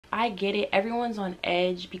I get it, everyone's on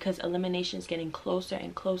edge because elimination is getting closer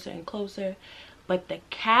and closer and closer, but the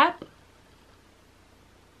cap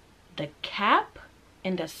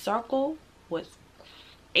in the circle was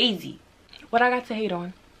crazy. What I got to hate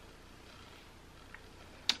on?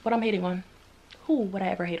 What I'm hating on? Who would I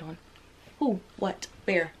ever hate on? Who? What?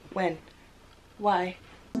 Where? When? Why?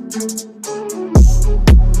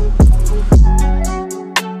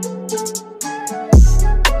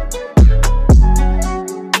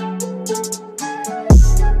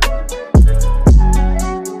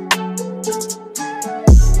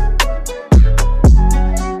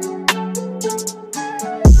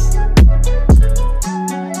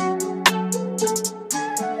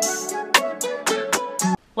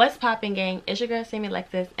 What's poppin', gang? It's your girl Sammy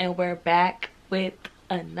Alexis, and we're back with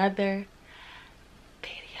another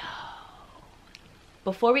video.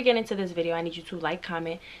 Before we get into this video, I need you to like,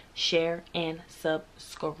 comment, share, and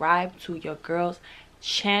subscribe to your girl's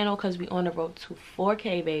channel because we on the road to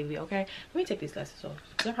 4K, baby. Okay, let me take these glasses off.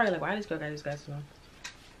 They're probably like, why this girl got these glasses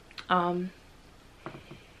on?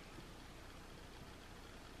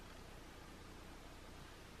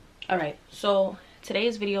 All right, so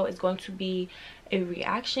today's video is going to be a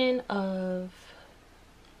reaction of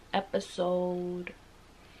episode,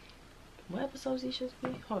 what episodes these should be?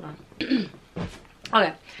 Hold on.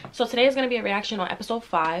 Okay, so today is going to be a reaction on episode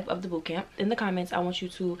 5 of the boot camp. In the comments, I want you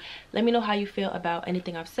to let me know how you feel about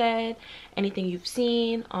anything I've said, anything you've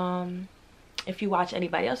seen. If you watch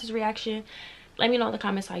anybody else's reaction, let me know in the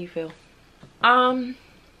comments how you feel.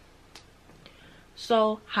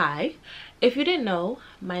 So hi, if you didn't know,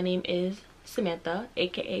 my name is Samantha,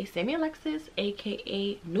 aka Sammy Alexis,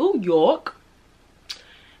 aka New York,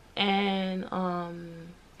 and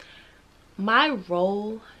my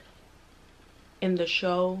role in the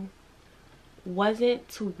show wasn't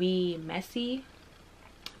to be messy.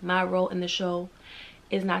 My role in the show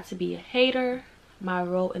is not to be a hater. My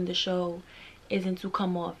role in the show isn't to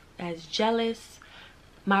come off as jealous.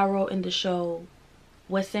 My role in the show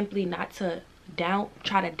was simply not to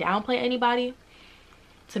try to downplay anybody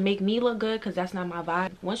to make me look good, because that's not my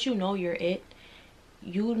vibe. Once you know you're it,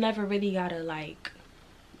 you never really gotta like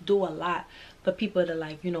do a lot for people to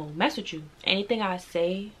like, you know, mess with you. Anything I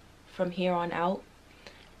say from here on out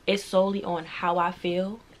is solely on how I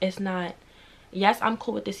feel. It's not, yes, I'm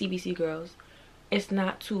cool with the CBC girls. It's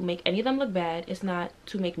not to make any of them look bad. It's not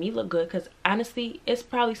to make me look good, because honestly, it's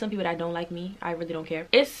probably some people that don't like me. I really don't care.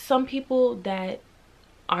 It's some people that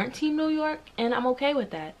aren't Team New York, and I'm okay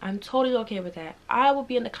with that. I'm totally okay with that. I will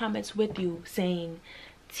be in the comments with you saying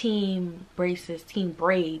Team Braces, Team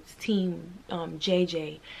Braids, Team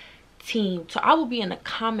JJ, Team. So I will be in the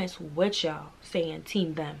comments with y'all saying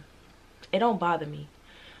Team them. It don't bother me,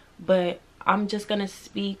 but I'm just gonna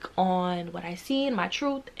speak on what I see and my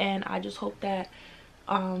truth, and I just hope that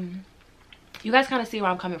you guys kind of see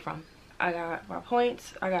where I'm coming from. I got my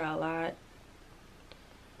points. I got a lot.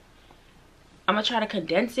 I'm gonna try to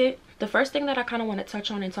condense it. The first thing that I kind of want to touch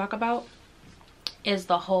on and talk about is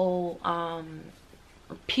the whole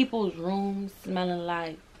people's rooms smelling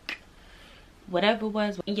like whatever it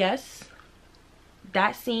was. Yes,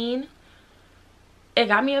 that scene, it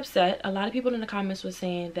got me upset. A lot of people in the comments were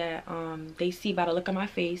saying that they see by the look on my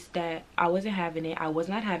face that I wasn't having it. I was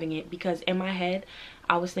not having it, because in my head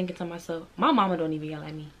I was thinking to myself, my mama don't even yell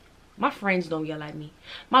at me. My friends don't yell at me.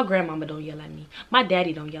 My grandmama don't yell at me. My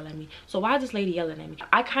daddy don't yell at me. So why is this lady yelling at me?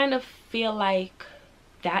 I kind of feel like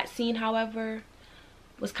that scene, however,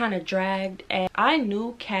 was kind of dragged. And I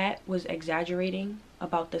knew Kat was exaggerating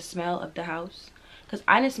about the smell of the house, because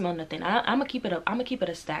I didn't smell nothing. I'm going to keep it up. I'm going to keep it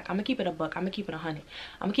a stack. I'm going to keep it a buck. I'm going to keep it 100.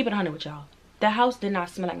 I'm going to keep it 100 with y'all. The house did not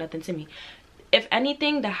smell like nothing to me. If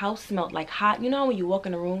anything, the house smelled like hot. You know how when you walk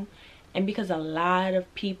in the room, and because a lot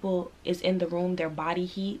of people is in the room, their body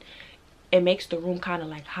heat, it makes the room kind of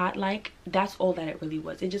like hot, like that's all that it really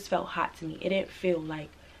was. It just felt hot to me. It didn't feel like,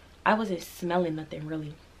 I wasn't smelling nothing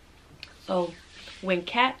really. So when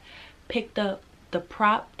Kat picked up the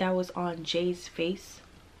prop that was on Jay's face,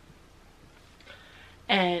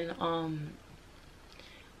 and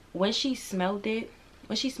when she smelled it,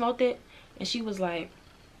 and she was like,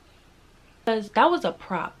 because that was a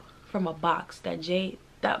prop from a box that Jay,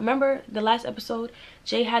 that, remember the last episode,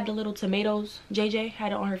 Jay had the little tomatoes, JJ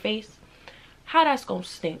had it on her face. How that's gonna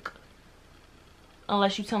stink?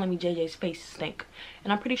 Unless you telling me JJ's face stink,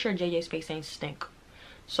 and I'm pretty sure JJ's face ain't stink.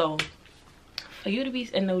 So for you to be,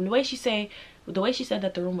 and the way she said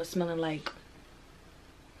that the room was smelling like,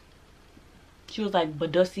 she was like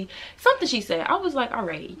badussy, something she said. I was like, all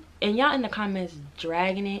right. And y'all in the comments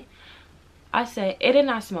dragging it. I said it did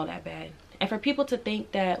not smell that bad. And for people to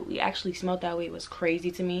think that we actually smelled that way was crazy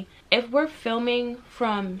to me. If we're filming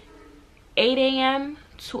from 8 a.m.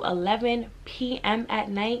 to 11 p.m. at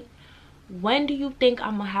night, when do you think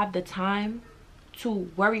I'm gonna have the time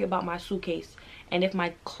to worry about my suitcase and if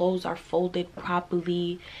my clothes are folded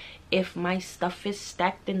properly, if my stuff is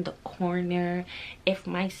stacked in the corner, if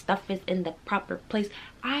my stuff is in the proper place?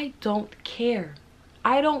 I don't care.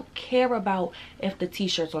 I don't care about if the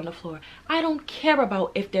t-shirt's on the floor. I don't care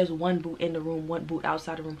about if there's one boot in the room, one boot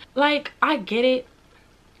outside the room. Like, I get it,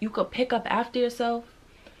 you could pick up after yourself,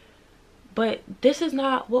 but this is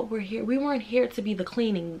not what we're here. We weren't here to be the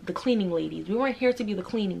cleaning ladies. We weren't here to be the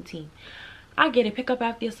cleaning team. I get it, pick up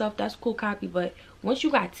after yourself, that's cool, copy, but once you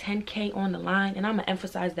got 10K on the line, and I'm gonna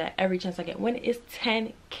emphasize that every chance I get, when it's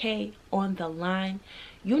 10K on the line,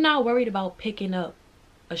 you're not worried about picking up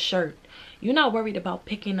a shirt. You're not worried about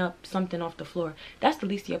picking up something off the floor. That's the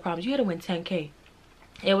least of your problems. You had to win 10K.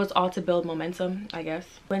 It was all to build momentum, I guess.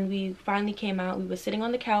 When we finally came out, we were sitting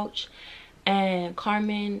on the couch and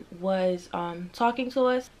Carmen was talking to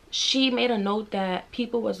us. She made a note that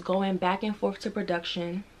people was going back and forth to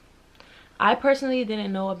production. I personally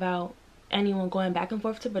didn't know about anyone going back and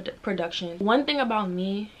forth to production. One thing about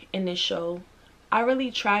me in this show, I really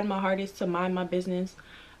tried my hardest to mind my business.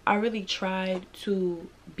 I really tried to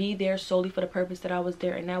be there solely for the purpose that I was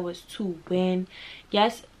there, and that was to win.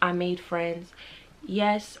 Yes, I made friends.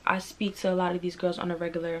 Yes, I speak to a lot of these girls on a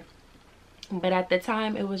regular, but at the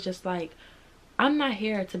time it was just like, I'm not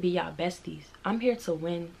here to be y'all besties. I'm here to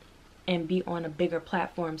win and be on a bigger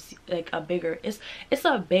platform, like a bigger, it's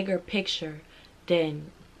a bigger picture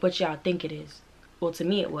than what y'all think it is. Well, to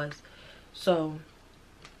me it was. So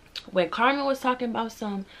when Carmen was talking about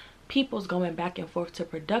some people's going back and forth to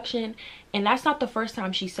production, and that's not the first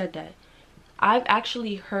time she said that. I've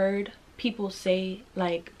actually heard people say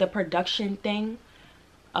like the production thing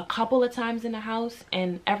a couple of times in the house,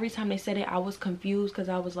 and every time they said it I was confused, because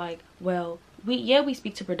I was like, well, we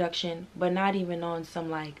speak to production, but not even on some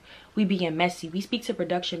like we being messy. We speak to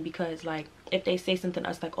production because like if they say something to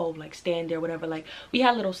us like, oh, like stand there, whatever, like we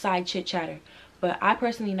had a little side chit chatter. But I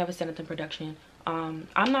personally never said anything production. I'm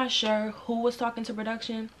not sure who was talking to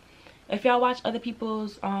production. If y'all watch other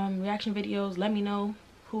people's reaction videos, let me know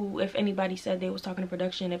who, if anybody said they was talking to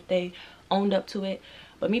production, if they owned up to it.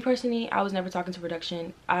 But me personally, I was never talking to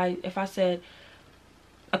production. If I said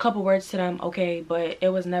a couple words to them, okay, but it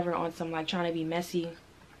was never on some like trying to be messy.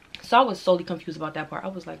 So I was solely confused about that part. I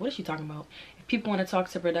was like, what is she talking about? If people want to talk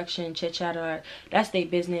to production, chit chat, that's their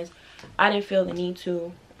business. I didn't feel the need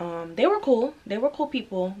to. They were cool. They were cool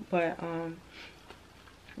people, but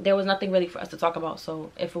there was nothing really for us to talk about.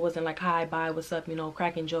 So if it wasn't like hi, bye, what's up, you know,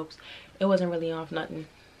 cracking jokes, it wasn't really off nothing.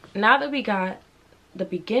 Now that we got the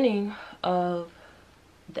beginning of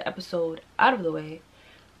the episode out of the way,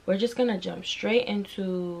 we're just gonna jump straight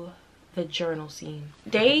into the journal scene.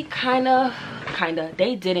 They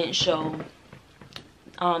they didn't show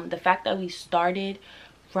the fact that we started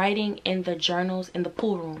writing in the journals in the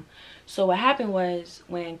pool room. So what happened was,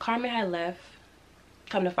 when Carmen had left,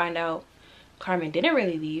 come to find out, Carmen didn't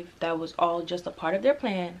really leave. That was all just a part of their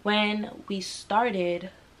plan. When we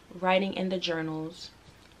started writing in the journals,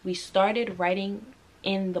 we started writing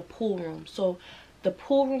in the pool room. So the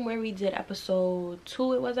pool room where we did episode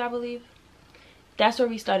 2, it was, I believe, that's where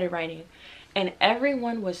we started writing. And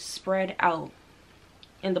everyone was spread out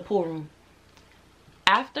in the pool room.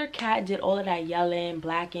 After Kat did all of that yelling,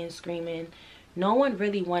 blacking, screaming, no one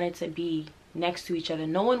really wanted to be next to each other.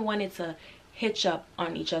 No one wanted to hitch up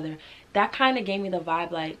on each other. That kind of gave me the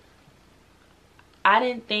vibe like, I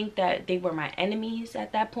didn't think that they were my enemies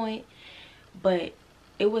at that point, but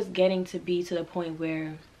it was getting to be to the point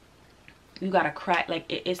where you gotta crack, like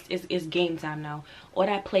it's game time now. All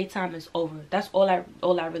that playtime is over. That's all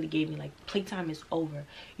I really gave me. Like, playtime is over.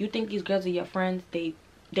 You think these girls are your friends? They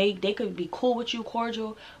could be cool with you,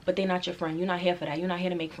 cordial, but they're not your friend. You're not here for that. You're not here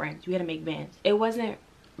to make friends. You're here to make bands. It wasn't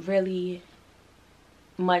really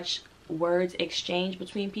much words exchanged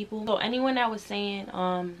between people. So anyone that was saying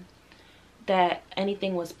that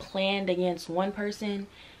anything was planned against one person,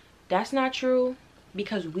 that's not true,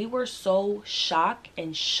 because we were so shocked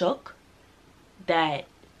and shook that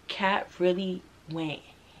Kat really went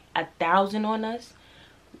 1,000 on us.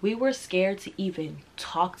 We were scared to even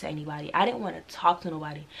talk to anybody. I didn't want to talk to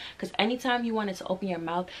nobody, because anytime you wanted to open your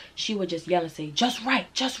mouth, she would just yell and say, just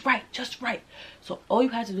write, just write, just write. So all you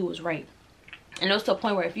had to do was write. And it was to a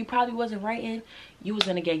point where if you probably wasn't writing, you was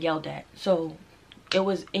gonna get yelled at. So it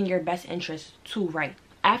was in your best interest to write.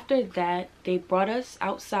 After that, they brought us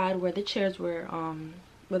outside where the chairs were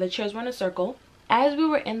in a circle. As we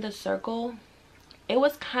were in the circle, it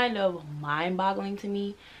was kind of mind-boggling to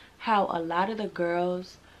me how a lot of the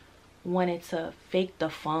girls wanted to fake the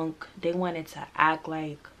funk. They wanted to act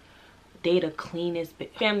like they the cleanest.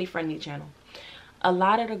 Family friendly channel. A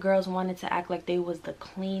lot of the girls wanted to act like they was the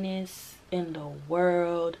cleanest in the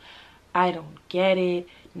world. I don't get it.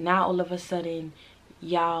 Now all of a sudden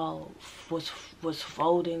y'all was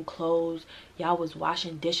folding clothes, y'all was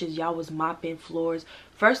washing dishes, y'all was mopping floors.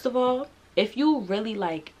 First of all, if you really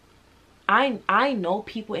like, I know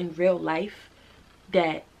people in real life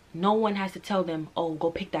that no one has to tell them, oh, go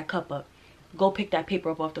pick that cup up, go pick that paper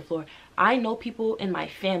up off the floor. I know people in my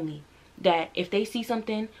family that if they see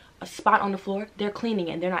something, a spot on the floor, they're cleaning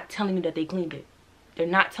it and they're not telling you that they cleaned it. They're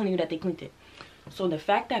not telling you that they cleaned it. So the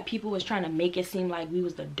fact that people was trying to make it seem like we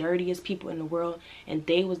was the dirtiest people in the world and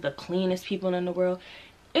they was the cleanest people in the world,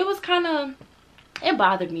 it was kind of, it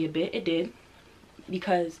bothered me a bit. It did.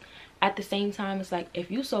 Because at the same time, it's like,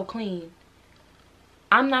 if you so clean,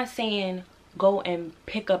 I'm not saying go and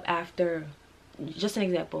pick up after, just an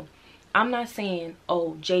example. I'm not saying,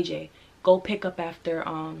 oh, JJ, go pick up after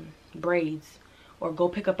braids or go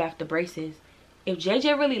pick up after braces. If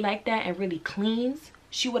JJ really liked that and really cleans,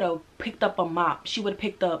 she would have picked up a mop. She would have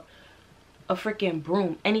picked up a freaking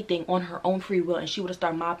broom, anything on her own free will, and she would have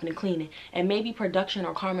started mopping and cleaning. And maybe production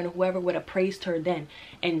or Carmen or whoever would have praised her then.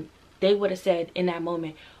 And they would have said in that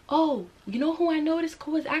moment, oh, you know who I noticed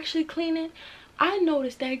who was actually cleaning? I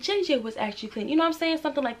noticed that JJ was actually cleaning. You know what I'm saying?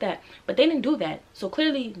 Something like that. But they didn't do that. So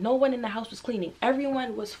clearly no one in the house was cleaning.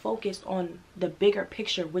 Everyone was focused on the bigger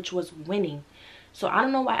picture, which was winning. So I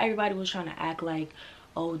don't know why everybody was trying to act like,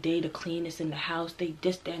 oh, they the cleanest in the house, they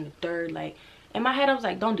this, that, and the third. Like, in my head I was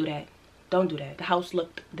like, don't do that. Don't do that. The house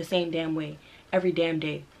looked the same damn way every damn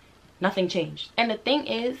day. Nothing changed. And the thing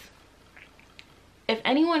is, if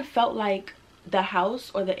anyone felt like the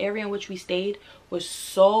house or the area in which we stayed was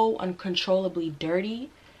so uncontrollably dirty,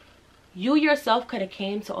 you yourself could have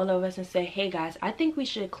came to all of us and said, hey guys, I think we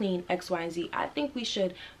should clean X, Y, and Z. I think we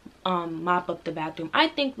should mop up the bathroom. I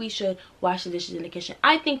think we should wash the dishes in the kitchen.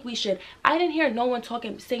 I think we should. I didn't hear no one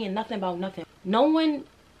saying nothing about nothing. No one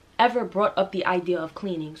ever brought up the idea of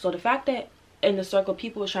cleaning. So the fact that in the circle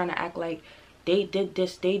people were trying to act like they did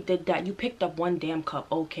this, they did that. You picked up one damn cup.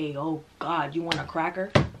 Okay, oh God, you want a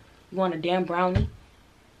cracker? You want a damn brownie?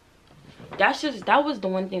 That was the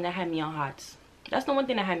one thing that had me on hots. That's the one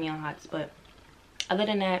thing that had me on hots. But other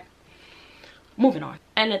than that, moving on.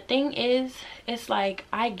 And the thing is, it's like,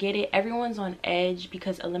 I get it, everyone's on edge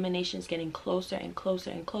because elimination is getting closer and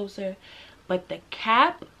closer and closer. But the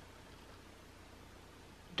cap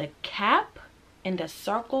in the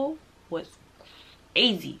circle was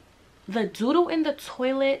crazy. The doodle in the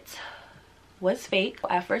toilet was fake.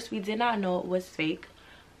 At first we did not know it was fake.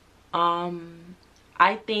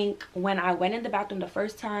 I think when I went in the bathroom the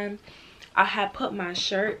first time, I had put my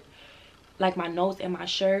shirt, like my nose in my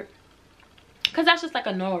shirt, because that's just like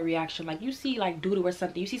a normal reaction. Like, you see like doodle or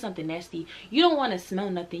something, you see something nasty, you don't want to smell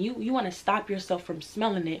nothing. You want to stop yourself from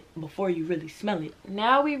smelling it before you really smell it.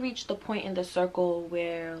 Now we reached the point in the circle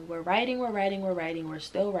where we're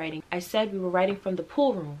still writing. I said we were writing from the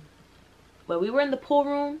pool room. When we were in the pool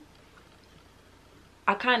room,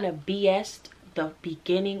 I kind of BS'd the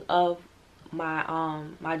beginning of my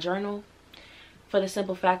my journal, for the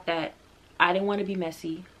simple fact that I didn't want to be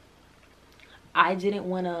messy. I didn't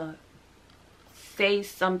want to say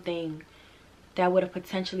something that would have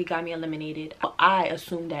potentially got me eliminated. I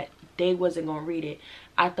assumed that they wasn't gonna read it.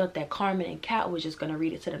 I thought that Carmen and Kat was just gonna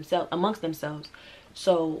read it to themselves, amongst themselves.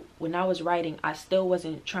 So when I was writing, I still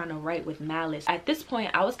wasn't trying to write with malice. At this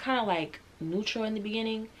point, I was kind of like neutral in the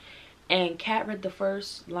beginning, and Kat read the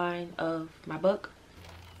first line of my book.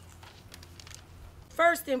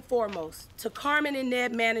 First and foremost, to Carmen and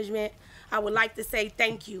Ned management, I would like to say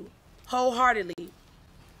thank you wholeheartedly.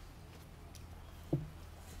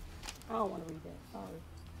 I don't want to read that. Sorry.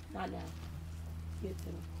 Not now. Give it to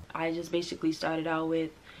me. I just basically started out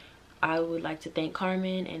with, I would like to thank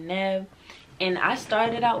Carmen and Neb. And I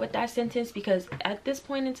started out with that sentence because at this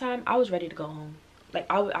point in time, I was ready to go home. Like,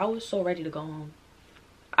 I was so ready to go home.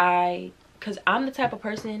 Because I'm the type of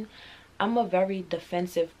person, I'm a very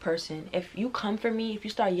defensive person. If you come for me, if you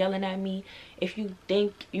start yelling at me, if you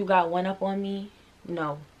think you got one up on me,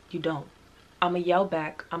 no, you don't. I'ma yell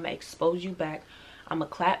back. I'ma expose you back. I'ma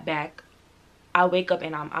clap back. I wake up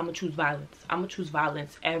and I'ma choose violence. I'ma choose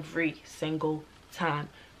violence every single time.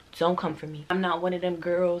 Don't come for me. I'm not one of them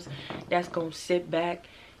girls that's gonna sit back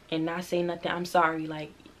and not say nothing. I'm sorry.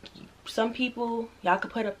 Like, some people, y'all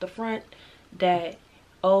could put up the front that,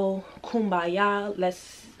 oh, kumbaya,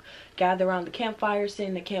 let's gather around the campfire,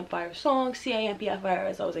 sing the campfire song,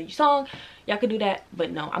 CAMPFIRE song. Y'all could do that,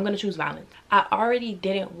 but no, I'm gonna choose violence. I already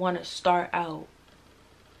didn't want to start out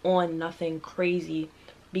on nothing crazy,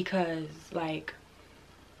 because like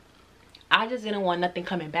I just didn't want nothing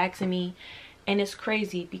coming back to me. And it's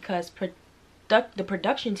crazy because the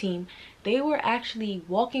production team, they were actually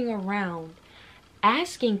walking around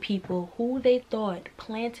asking people who they thought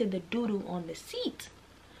planted the doodoo on the seat.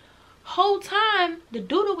 Whole time the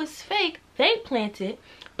doodoo was fake, they planted,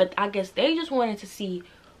 but I guess they just wanted to see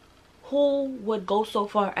who would go so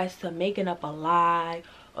far as to making up a lie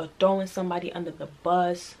or throwing somebody under the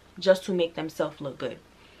bus just to make themselves look good.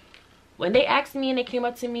 When they asked me and they came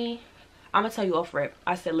up to me, I'm gonna tell you off rip,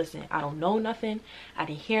 I said, listen, I don't know nothing, I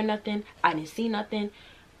didn't hear nothing, I didn't see nothing.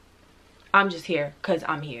 I'm just here because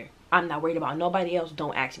I'm here. I'm not worried about nobody else.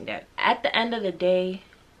 Don't ask me that. At the end of the day,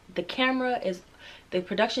 the camera is, the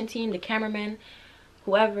production team, the cameraman,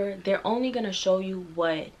 whoever, they're only gonna show you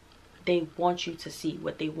what they want you to see,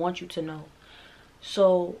 what they want you to know.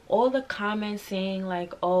 So all the comments saying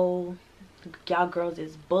like, oh, y'all girls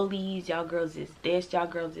is bullies, y'all girls is this, y'all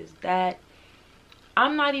girls is that,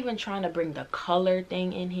 I'm not even trying to bring the color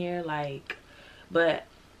thing in here, like, but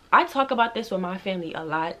I talk about this with my family a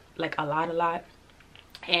lot, like a lot.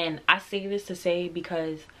 And I say this to say,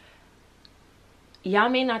 because y'all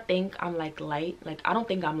may not think I'm like light, like I don't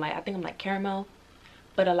think I'm light, I think I'm like caramel,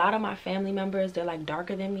 but a lot of my family members, they're like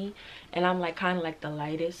darker than me, and I'm like kind of like the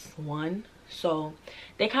lightest one. So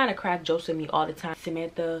they kind of crack jokes with me all the time.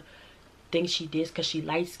 Samantha thinks she this because she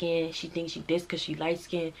light skinned, she thinks she this because she light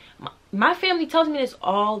skinned. My family tells me this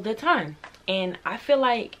all the time, and I feel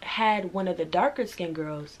like had one of the darker skinned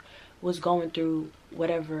girls was going through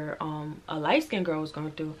whatever a light skinned girl was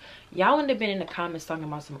going through, y'all wouldn't have been in the comments talking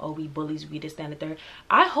about some, oh, we bullies, we this, that, and the third.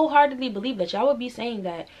 I wholeheartedly believe that y'all would be saying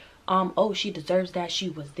that oh, she deserves that, she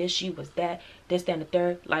was this, she was that, this, that, and the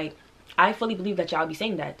third. Like, I fully believe that y'all be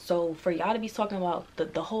saying that. So for y'all to be talking about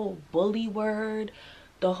the whole bully word,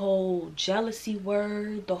 the whole jealousy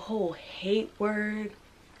word, the whole hate word,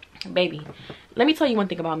 baby, let me tell you one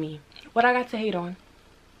thing about me. What I got to hate on?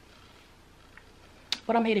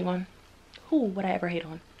 What I'm hating on? Who would I ever hate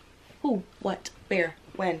on? Who? What? Where?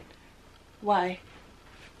 When? Why?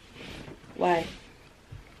 Why?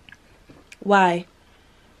 Why?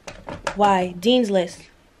 Why? Dean's List.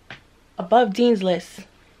 Above Dean's List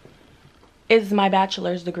is my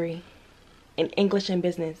bachelor's degree in English and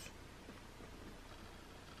business.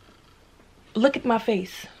 Look at my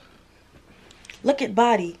face. Look at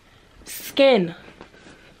body. Skin.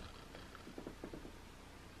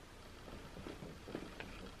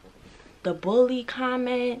 The bully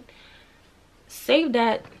comment, save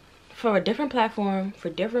that for a different platform,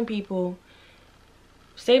 for different people.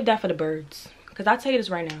 Save that for the birds. Because I'll tell you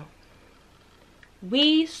this right now.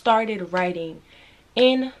 We started writing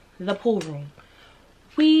in the pool room.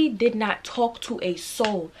 We did not talk to a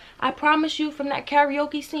soul. I promise you, from that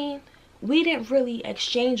karaoke scene, we didn't really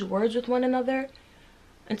exchange words with one another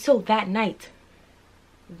until that night.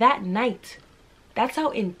 That night. That's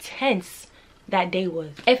how intense that day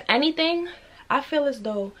was. If anything, I feel as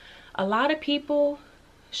though a lot of people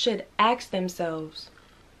should ask themselves,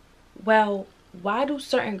 well, why do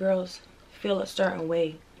certain girls feel a certain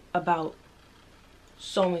way about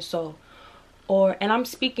so and so? Or, and I'm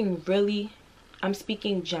speaking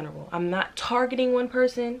general. I'm not targeting one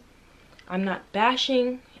person, I'm not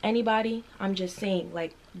bashing anybody, I'm just saying,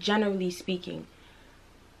 like, generally speaking,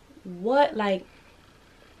 what, like,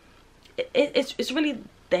 it's really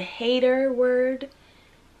the hater word.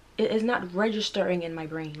 It is not registering in my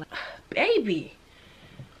brain. Like, baby,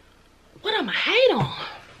 what am I hate on?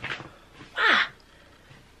 Why?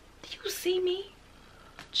 Do you see me?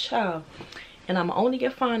 Child. And I'm only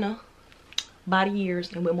get finer by the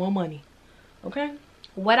years and with more money. Okay?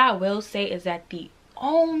 What I will say is that the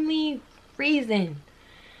only reason,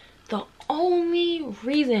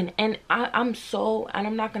 and I'm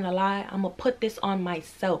not gonna lie, I'm gonna put this on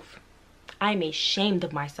myself. I'm ashamed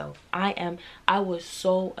of myself. I was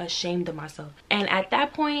so ashamed of myself. And at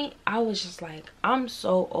that point, I was just like, I'm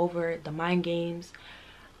so over the mind games.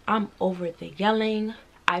 I'm over the yelling.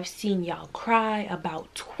 I've seen y'all cry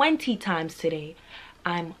about 20 times today.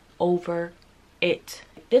 I'm over it.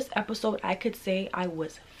 This episode, I could say I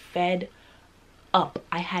was fed up.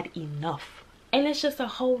 I had enough. And it's just a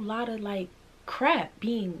whole lot of like crap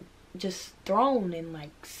being just thrown and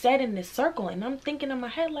like set in this circle. And I'm thinking in my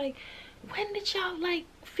head, like, when did y'all like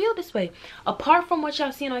feel this way? Apart from what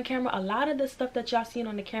y'all seen on camera, a lot of the stuff that y'all seen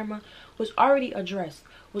on the camera was already addressed,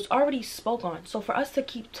 was already spoke on. So for us to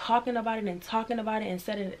keep talking about it and talking about it and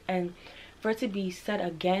said it, and for it to be said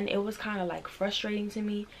again, it was kind of like frustrating to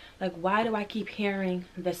me. Like, why do I keep hearing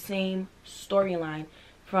the same storyline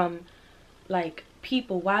from like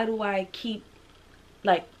people? Why do I keep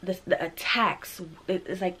like the attacks,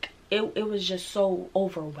 it's like it was just so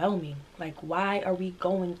overwhelming. Like, why are we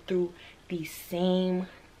going through the same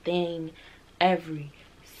thing every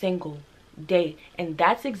single day? And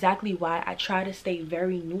that's exactly why I try to stay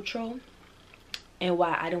very neutral, and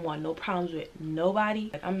why I didn't want no problems with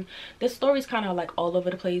nobody. Like, this story's kind of like all over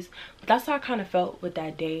the place, but that's how I kind of felt with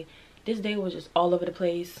that day. This day was just all over the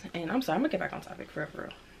place. And I'm sorry, I'm gonna get back on topic for real.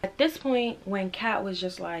 At this point, when Kat was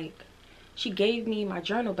just like, she gave me my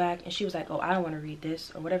journal back and she was like, oh, I don't want to read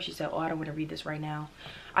this, or whatever she said. Oh, I don't want to read this right now.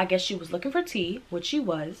 I guess she was looking for tea, which she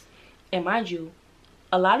was. And mind you,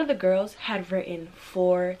 a lot of the girls had written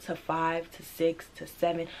 4 to 5 to 6 to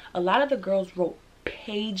 7. A lot of the girls wrote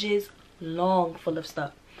pages long full of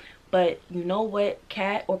stuff. But you know what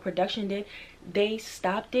Kat or production did? They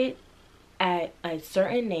stopped it at a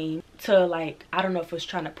certain name to, like, I don't know if it was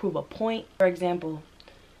trying to prove a point. For example,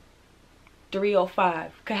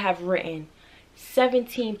 305 could have written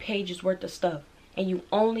 17 pages worth of stuff, and you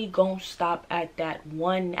only gonna stop at that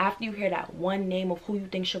one. After you hear that one name of who you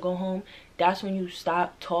think should go home, that's when you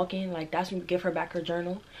stop talking. Like, that's when you give her back her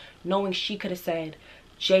journal, knowing she could have said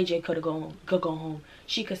JJ could go home.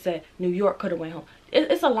 She could said New York could have went home.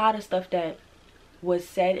 It's a lot of stuff that was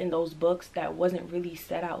said in those books that wasn't really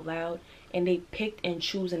said out loud, and they picked and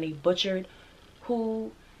choose and they butchered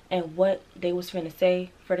who and what they was finna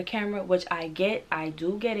say for the camera, which I get. I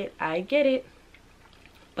do get it. I get it.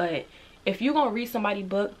 But if you gonna read somebody's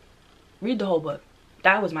book, read the whole book.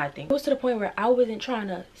 That was my thing. It was to the point where I wasn't trying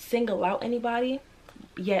to single out anybody,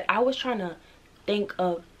 yet I was trying to think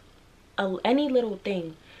of any little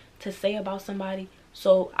thing to say about somebody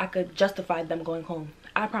so I could justify them going home.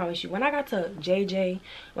 I promise you, when I got to JJ,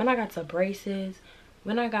 when I got to Braces,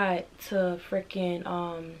 when I got to freaking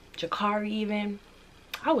Jakari even,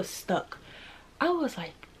 I was stuck. I was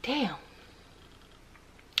like, damn,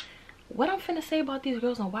 what I'm finna say about these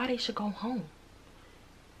girls and why they should go home.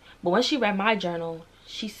 But when she read my journal,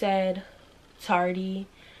 she said Tardy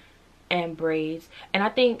and Braids. And I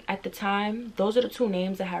think at the time, those are the 2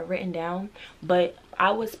 names I had written down. But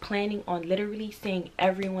I was planning on literally saying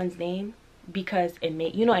everyone's name because it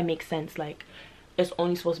makes sense. Like, it's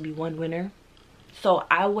only supposed to be one winner. So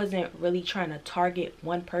I wasn't really trying to target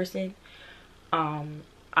one person.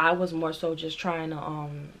 I was more so just trying to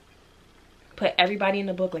put everybody in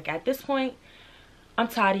the book. Like, at this point, I'm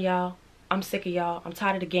tired of y'all. I'm sick of y'all. I'm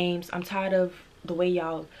tired of the games. I'm tired of the way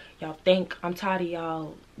y'all think. I'm tired of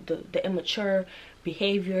y'all the immature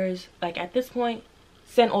behaviors. Like, at this point,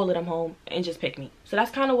 send all of them home and just pick me. So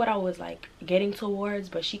that's kind of what I was like getting towards,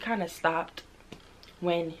 but she kind of stopped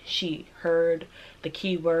when she heard the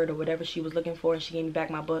keyword or whatever she was looking for, and she gave me back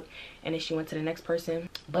my book, and then she went to the next person.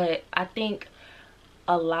 But I think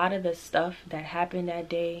a lot of the stuff that happened that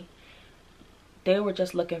day, they were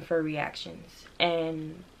just looking for reactions,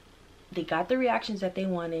 and they got the reactions that they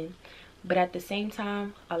wanted. But at the same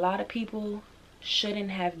time, a lot of people shouldn't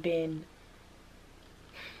have been,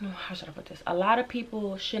 how should I put this? A lot of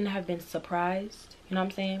people shouldn't have been surprised, you know what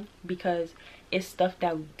I'm saying? Because it's stuff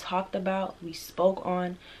that we talked about, we spoke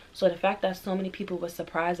on. So the fact that so many people were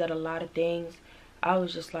surprised at a lot of things, I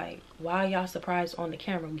was just like, why are y'all surprised on the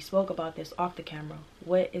camera? We spoke about this off the camera.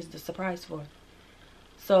 What is the surprise for?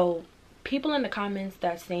 So people in the comments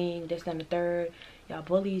that saying this and the third, y'all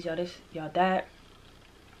bullies, y'all this, y'all that,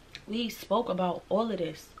 we spoke about all of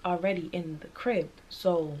this already in the crib.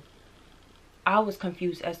 So I was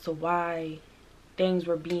confused as to why things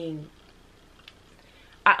were being,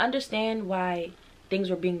 I understand why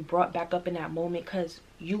things were being brought back up in that moment, because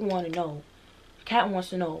you want to know, Kat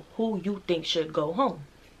wants to know who you think should go home.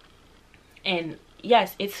 And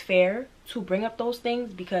yes, it's fair to bring up those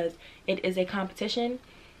things because it is a competition.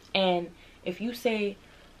 And if you say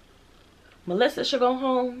Melissa should go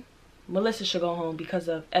home, Melissa should go home because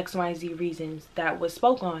of X, Y, Z reasons that was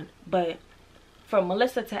spoke on. But for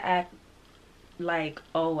Melissa to act like,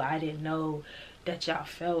 oh, I didn't know that y'all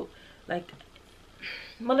felt like,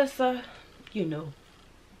 Melissa, you knew.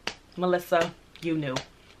 Melissa, you knew.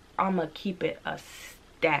 I'ma keep it a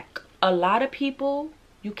stack. A lot of people,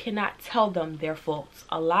 you cannot tell them their faults.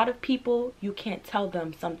 A lot of people, you can't tell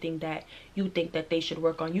them something that you think that they should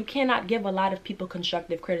work on. You cannot give a lot of people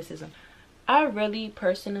constructive criticism. I really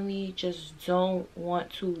personally just don't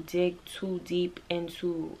want to dig too deep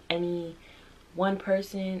into any one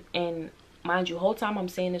person. And mind you, whole time I'm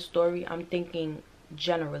saying this story, I'm thinking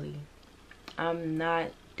generally. I'm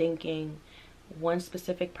not thinking one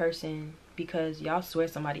specific person, because y'all swear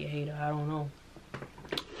somebody a hater. I don't know.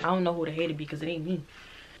 I don't know who the hater because it ain't me.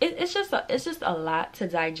 It's just a lot to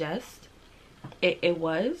digest.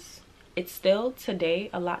 It's still today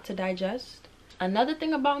a lot to digest. Another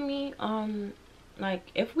thing about me,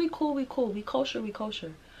 Like, if we cool, we cool. We kosher, we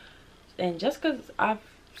kosher. And just because I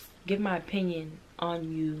give my opinion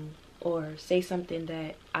on you or say something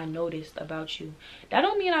that I noticed about you, that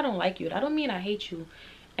don't mean I don't like you. That don't mean I hate you.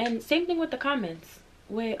 And same thing with the comments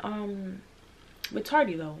with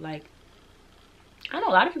Tardy though. Like, I know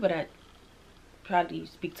a lot of people that probably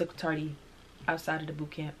speak to Tardy outside of the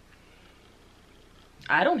boot camp.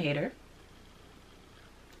 I don't hate her.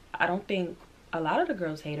 I don't think a lot of the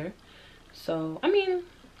girls hate her. So I mean,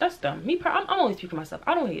 that's dumb. I'm only speaking for myself.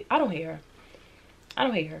 I don't hate her. I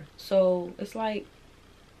don't hate her. So it's like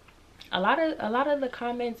a lot of the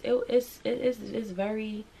comments, it is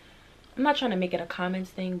very, I'm not trying to make it a comments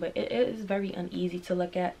thing, but it is very uneasy to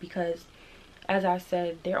look at, because as I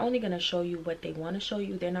said, they're only going to show you what they want to show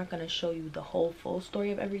you. They're not going to show you the whole full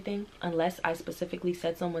story of everything, unless I specifically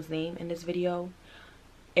said someone's name in this video.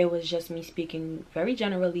 It was just me speaking very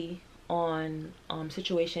generally on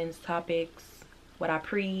situations, topics, what I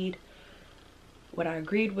preed, what I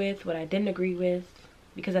agreed with, what I didn't agree with,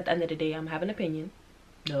 because at the end of the day, I'm having an opinion.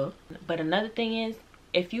 No. But another thing is,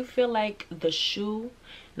 if you feel like the shoe,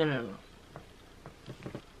 no.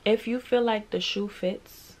 If you feel like the shoe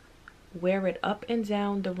fits, wear it up and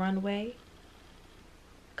down the runway,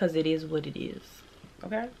 because it is what it is,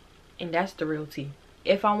 okay? And that's the real tea.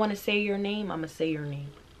 If I want to say your name, I'm going to say your name.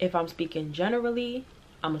 If I'm speaking generally,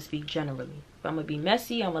 I'm going to speak generally. If I'm going to be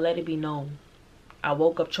messy, I'm going to let it be known. I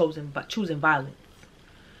woke up choosing violence.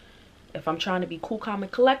 If I'm trying to be cool, calm,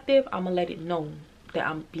 and collective, I'm going to let it known that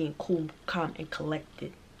I'm being cool, calm, and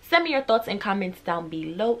collected. Send me your thoughts and comments down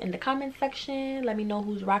below in the comment section. Let me know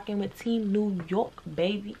who's rocking with Team New York,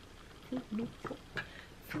 baby. New York.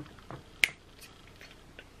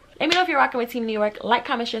 Let me know if you're rocking with Team New York. Like,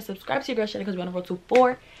 comment, share, subscribe to your girl channel, because we're on the road to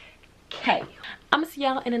 4K. I'm gonna see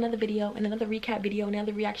y'all in another video, in another recap video,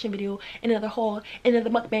 another reaction video, in another haul, in another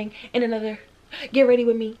mukbang, in another get ready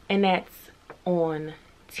with me. And that's on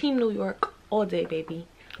Team New York all day, baby.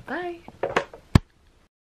 Bye.